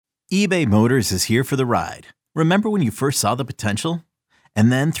eBay Motors is here for the ride. Remember when you first saw the potential?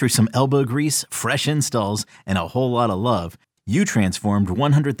 And then through some elbow grease, fresh installs, and a whole lot of love, you transformed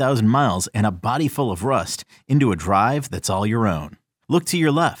 100,000 miles and a body full of rust into a drive that's all your own. Look to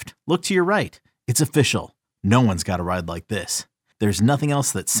your left. Look to your right. It's official. No one's got a ride like this. There's nothing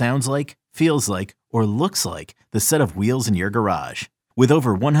else that sounds like, feels like, or looks like the set of wheels in your garage. With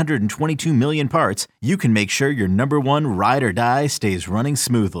over 122 million parts, you can make sure your number one ride or die stays running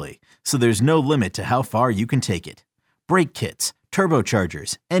smoothly. So there's no limit to how far you can take it. Brake kits,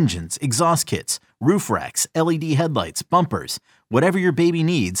 turbochargers, engines, exhaust kits, roof racks, LED headlights, bumpers, whatever your baby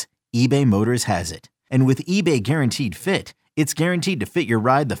needs, eBay Motors has it. And with eBay Guaranteed Fit, it's guaranteed to fit your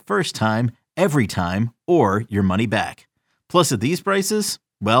ride the first time, every time, or your money back. Plus at these prices,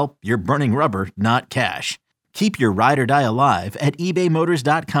 well, you're burning rubber, not cash. Keep your ride or die alive at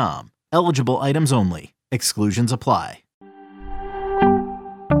ebaymotors.com. Eligible items only. Exclusions apply.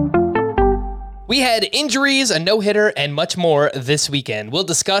 We had injuries, a no-hitter, and much more this weekend. We'll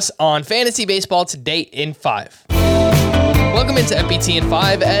discuss on Fantasy Baseball Today in 5. Welcome into FBT in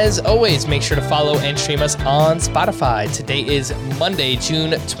 5. As always, make sure to follow and stream us on Spotify. Today is Monday,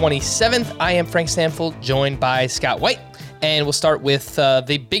 June 27th. I am Frank Stanfield, joined by Scott White. And we'll start with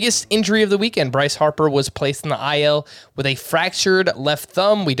the biggest injury of the weekend. Bryce Harper was placed in the IL with a fractured left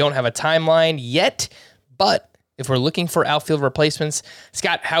thumb. We don't have a timeline yet, but if we're looking for outfield replacements,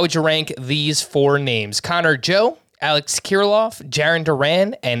 Scott, how would you rank these 4 names? Connor Joe, Alex Kirilloff, Jarren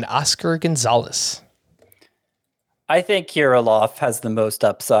Duran, and Oscar Gonzalez. I think Kirilloff has the most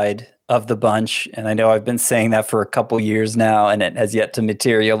upside of the bunch, and I know I've been saying that for a couple years now, and it has yet to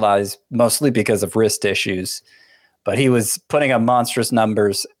materialize, mostly because of wrist issues. But he was putting up monstrous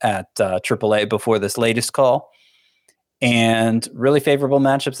numbers at AAA before this latest call. And really favorable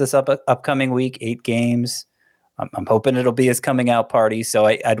matchups this upcoming week, 8 games. I'm hoping it'll be his coming out party. So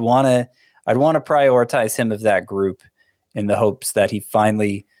I'd want to prioritize him of that group in the hopes that he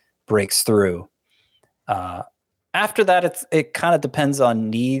finally breaks through. After that, it kind of depends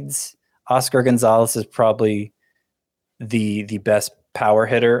on needs. Oscar Gonzalez is probably the best power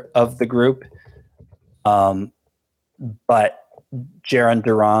hitter of the group. But Jarren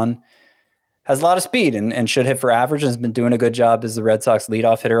Duran has a lot of speed and should hit for average and has been doing a good job as the Red Sox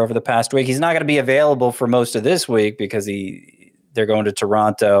leadoff hitter over the past week. He's not going to be available for most of this week because they're going to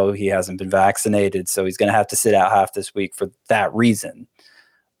Toronto. He hasn't been vaccinated, so he's going to have to sit out half this week for that reason.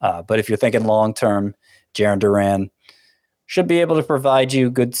 But if you're thinking long-term, Jarren Duran should be able to provide you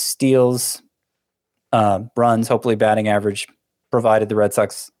good steals, runs, hopefully batting average, provided the Red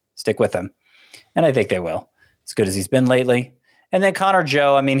Sox stick with him. And I think they will. As good as he's been lately. And then Connor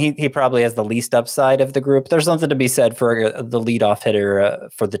Joe, I mean, he probably has the least upside of the group. There's something to be said for the leadoff hitter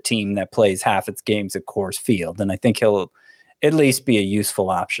for the team that plays half its games at Coors Field. And I think he'll at least be a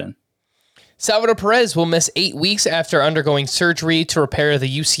useful option. Salvador Perez will miss 8 weeks after undergoing surgery to repair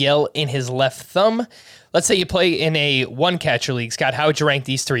the UCL in his left thumb. Let's say you play in a one-catcher league. Scott, how would you rank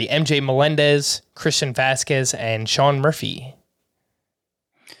these 3? MJ Melendez, Christian Vasquez, and Sean Murphy.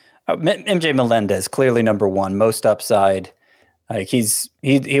 MJ Melendez, clearly number 1, most upside. Like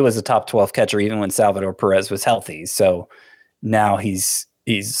he was a top 12 catcher even when Salvador Perez was healthy. So now he's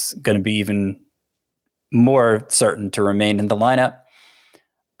going to be even more certain to remain in the lineup.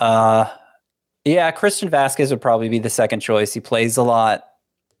 Yeah, Christian Vasquez would probably be the second choice. He plays a lot,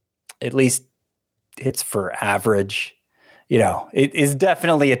 at least hits for average. You know, it is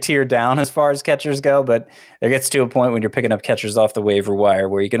definitely a tier down as far as catchers go, but there gets to a point when you're picking up catchers off the waiver wire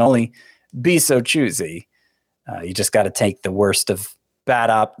where you can only be so choosy. You just got to take the best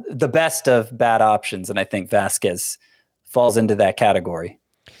of bad options, and I think Vasquez falls into that category.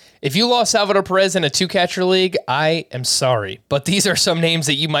 If you lost Salvador Perez in a 2-catcher league, I am sorry, but these are some names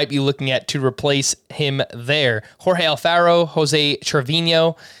that you might be looking at to replace him there. Jorge Alfaro, Jose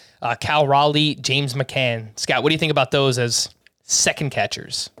Trevino, Cal Raleigh, James McCann. Scott, what do you think about those as second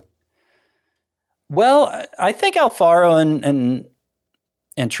catchers? Well, I think Alfaro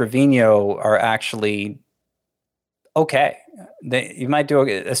and Trevino are actually okay. You might do,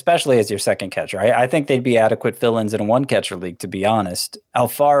 especially as your second catcher. I think they'd be adequate fill-ins in a one-catcher league, to be honest.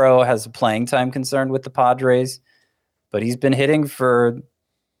 Alfaro has a playing time concern with the Padres, but he's been hitting for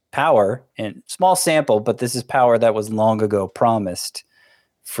power, and small sample, but this is power that was long ago promised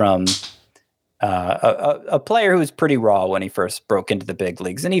from a player who was pretty raw when he first broke into the big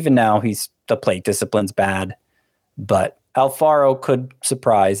leagues. And even now, the plate discipline's bad. But Alfaro could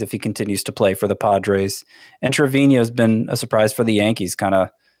surprise if he continues to play for the Padres. And Trevino's been a surprise for the Yankees, kind of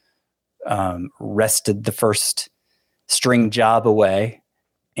wrested the first string job away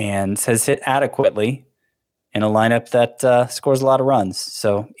and has hit adequately. in a lineup that scores a lot of runs.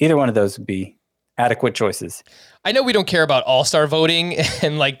 So either one of those would be adequate choices. I know we don't care about all-star voting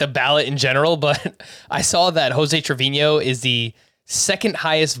and like the ballot in general, but I saw that Jose Trevino is the second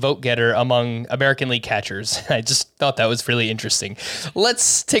highest vote getter among American League catchers. I just thought that was really interesting.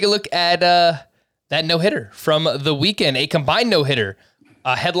 Let's take a look at that no-hitter from the weekend, a combined no-hitter.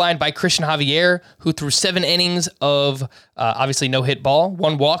 Headlined by Christian Javier, who threw 7 innings of obviously no-hit ball,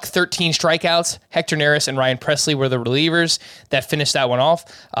 1 walk, 13 strikeouts. Hector Neris and Ryan Presley were the relievers that finished that one off.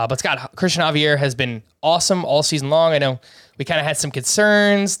 But Scott, Christian Javier has been awesome all season long. I know we kind of had some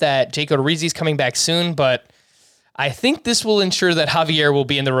concerns that Jake Odorizzi's coming back soon, but I think this will ensure that Javier will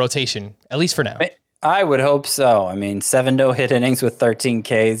be in the rotation, at least for now. I would hope so. I mean, 7 no-hit innings with 13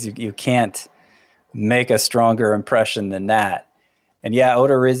 Ks. You can't make a stronger impression than that. And yeah,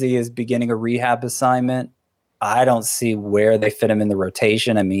 Odorizzi is beginning a rehab assignment. I don't see where they fit him in the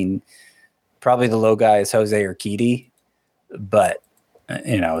rotation. I mean, probably the low guy is Jose Urquidy, but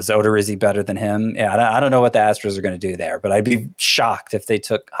is Odorizzi better than him? Yeah, I don't know what the Astros are going to do there, but I'd be shocked if they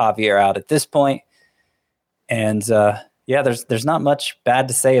took Javier out at this point. And there's not much bad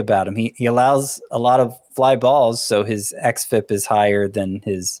to say about him. He allows a lot of fly balls, so his xFIP is higher than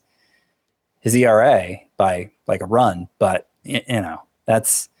his ERA by like a run, but I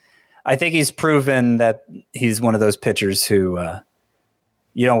think he's proven that he's one of those pitchers who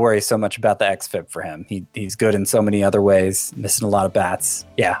you don't worry so much about the xFIP for him. He's good in so many other ways, missing a lot of bats.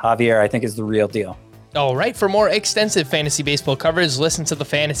 Yeah, Javier, I think, is the real deal. All right, for more extensive fantasy baseball coverage, listen to the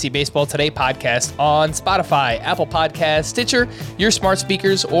Fantasy Baseball Today podcast on Spotify, Apple Podcasts, Stitcher, your smart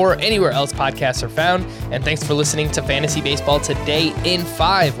speakers, or anywhere else podcasts are found. And thanks for listening to Fantasy Baseball Today in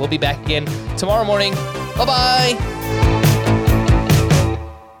 5. We'll be back again tomorrow morning. Bye-bye.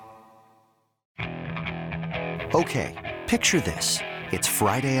 Okay, picture this. It's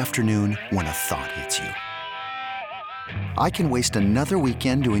Friday afternoon when a thought hits you. I can waste another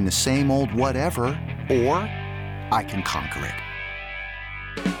weekend doing the same old whatever, or I can conquer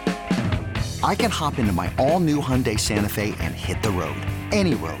it. I can hop into my all-new Hyundai Santa Fe and hit the road.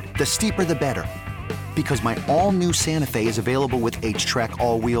 Any road. The steeper, the better. Because my all-new Santa Fe is available with H-Track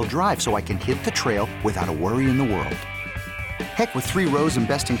all-wheel drive, so I can hit the trail without a worry in the world. Heck, with 3 rows and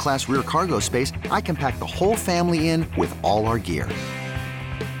best-in-class rear cargo space, I can pack the whole family in with all our gear.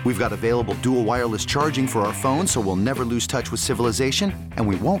 We've got available dual wireless charging for our phones, so we'll never lose touch with civilization, and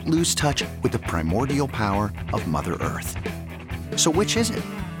we won't lose touch with the primordial power of Mother Earth. So which is it?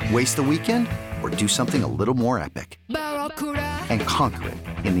 Waste the weekend or do something a little more epic? And conquer it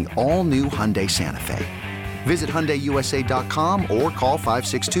in the all-new Hyundai Santa Fe. Visit HyundaiUSA.com or call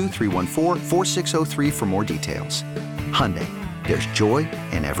 562-314-4603 for more details. Hyundai, there's joy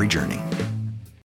in every journey.